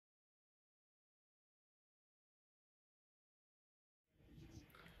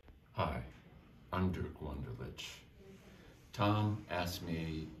Hi, I'm Dirk Wunderlich. Tom asked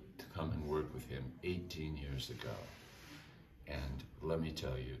me to come and work with him 18 years ago. And let me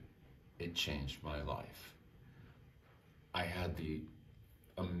tell you, it changed my life. I had the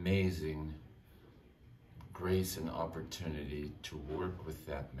amazing grace and opportunity to work with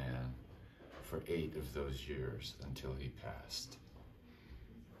that man for 8 of those years until he passed.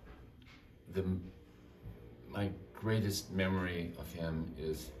 My greatest memory of him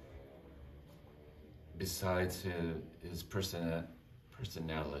is, besides his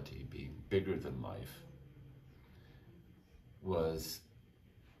personality being bigger than life, was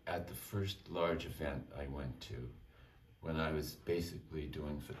at the first large event I went to when I was basically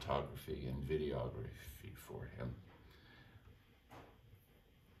doing photography and videography for him.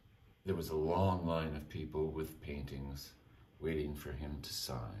 There was a long line of people with paintings waiting for him to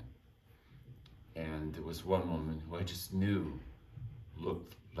sign. And there was one woman who I just knew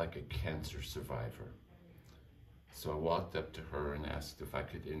looked like a cancer survivor. So I walked up to her and asked if I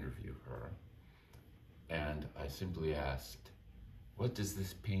could interview her. And I simply asked, "What does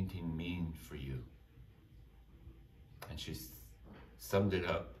this painting mean for you?" And she summed it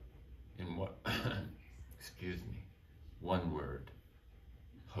up in what, one word: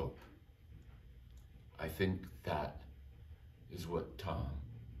 hope. I think that is what Tom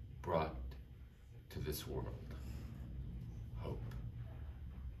brought to this world: hope.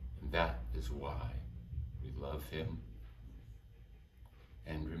 And that is why we love him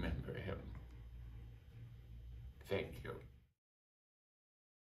and remember him. Thank you.